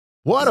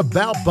What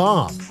about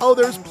Bob? Oh,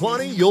 there's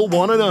plenty you'll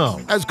want to know.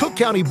 As Cook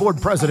County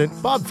Board President,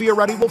 Bob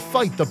Fioretti will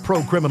fight the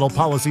pro-criminal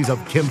policies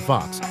of Kim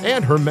Foxx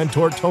and her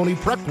mentor Tony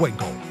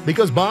Preckwinkle.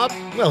 Because Bob,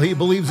 well, he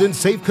believes in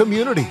safe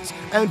communities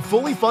and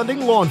fully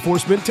funding law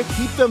enforcement to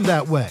keep them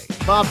that way.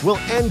 Bob will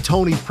end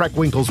Tony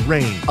Preckwinkle's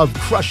reign of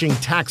crushing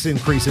tax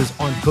increases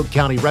on Cook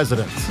County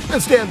residents and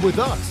stand with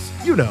us,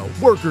 you know,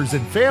 workers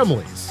and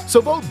families.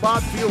 So vote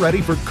Bob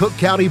Fioretti for Cook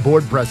County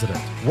Board President.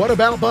 What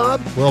about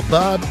Bob? Well,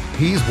 Bob,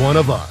 he's one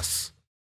of us.